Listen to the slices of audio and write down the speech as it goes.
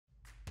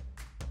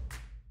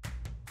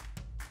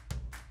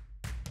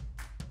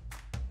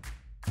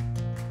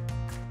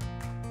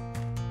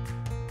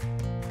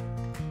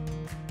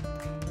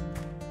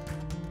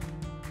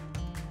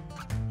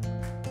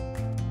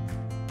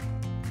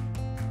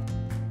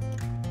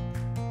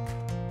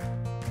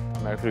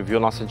A Mercur viu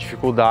nossa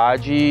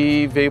dificuldade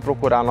e veio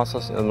procurar a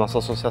nossa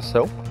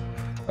associação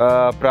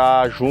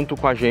para, junto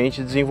com a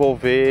gente,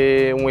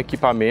 desenvolver um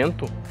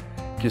equipamento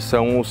que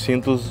são os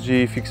cintos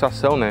de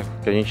fixação, né?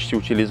 Que a gente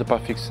utiliza para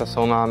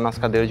fixação nas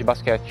cadeiras de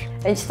basquete.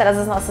 A gente traz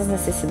as nossas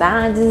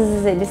necessidades,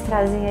 eles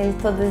trazem aí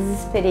todas as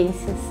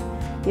experiências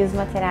e os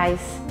materiais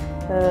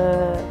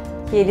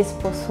que eles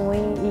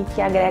possuem e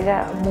que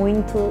agrega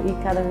muito e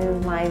cada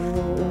vez mais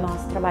o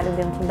nosso trabalho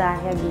dentro da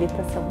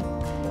reabilitação.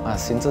 As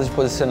cintas de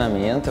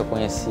posicionamento eu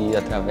conheci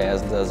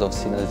através das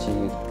oficinas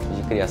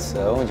de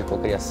criação, de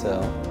cocriação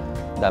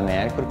da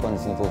Mercur, quando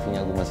desenvolvi em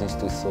algumas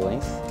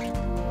instituições.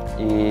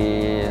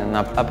 E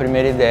a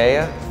primeira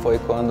ideia foi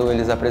quando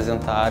eles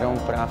apresentaram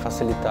para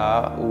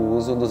facilitar o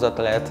uso dos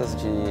atletas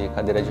de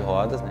cadeira de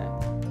rodas, né?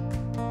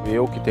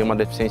 Eu, que tenho uma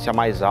deficiência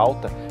mais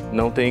alta,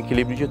 não tenho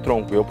equilíbrio de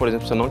tronco. Eu, por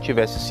exemplo, se eu não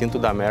tivesse cinto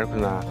da Mercur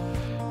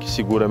que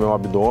segura meu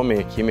abdômen,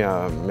 aqui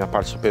minha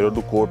parte superior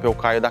do corpo, eu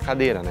caio da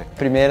cadeira, né? A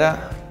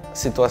primeira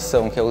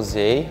situação que eu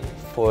usei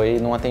foi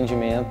num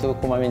atendimento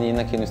com uma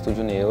menina aqui no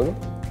Estúdio Neuro,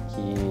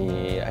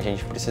 que a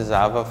gente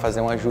precisava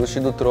fazer um ajuste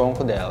do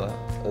tronco dela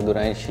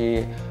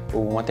durante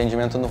um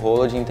atendimento no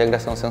rolo de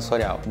integração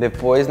sensorial.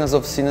 Depois, nas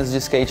oficinas de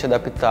skate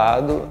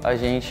adaptado, a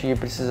gente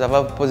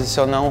precisava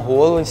posicionar um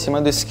rolo em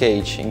cima do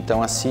skate.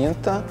 Então a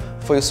cinta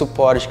foi o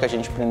suporte que a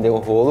gente prendeu o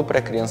rolo para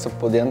a criança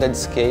poder andar de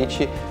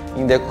skate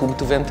em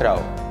decúbito ventral.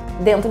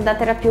 Dentro da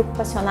terapia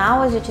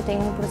ocupacional, a gente tem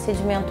um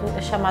procedimento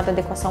chamado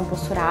adequação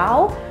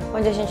postural,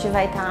 onde a gente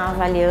vai estar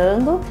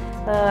avaliando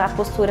a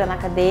postura na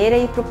cadeira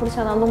e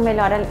proporcionando um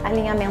melhor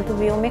alinhamento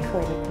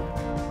biomecânico.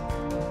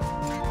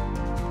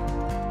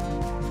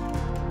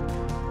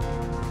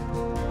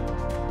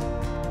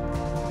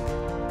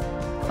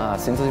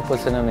 As cintas de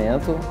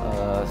posicionamento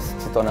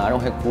se tornaram um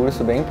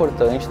recurso bem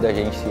importante da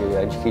gente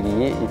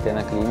adquirir e ter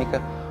na clínica,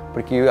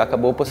 porque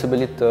acabou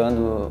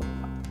possibilitando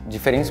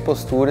diferentes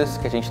posturas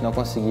que a gente não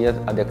conseguia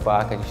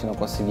adequar, que a gente não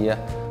conseguia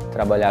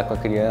trabalhar com a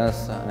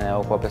criança, né,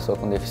 ou com a pessoa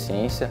com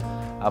deficiência,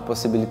 a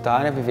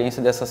possibilitar a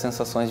vivência dessas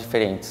sensações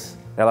diferentes.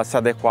 Ela se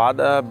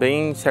adequada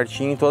bem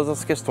certinho em todas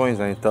as questões,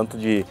 né? Tanto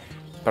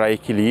para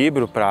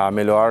equilíbrio, para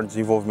melhor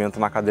desenvolvimento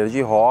na cadeira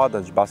de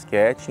roda, de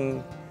basquete,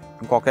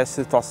 em qualquer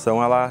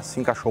situação ela se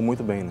encaixou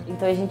muito bem, né?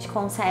 Então a gente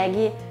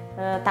consegue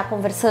tá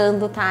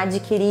conversando, tá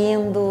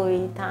adquirindo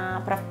e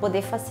tá para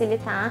poder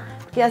facilitar,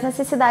 porque as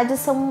necessidades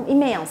são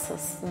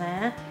imensas,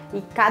 né?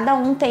 E cada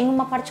um tem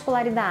uma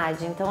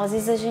particularidade. Então às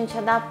vezes a gente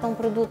adapta um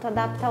produto,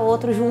 adapta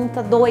outro,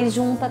 junta dois,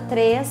 junta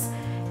três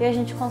e a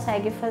gente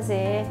consegue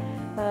fazer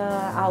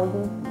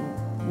algo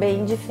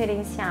bem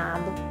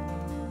diferenciado.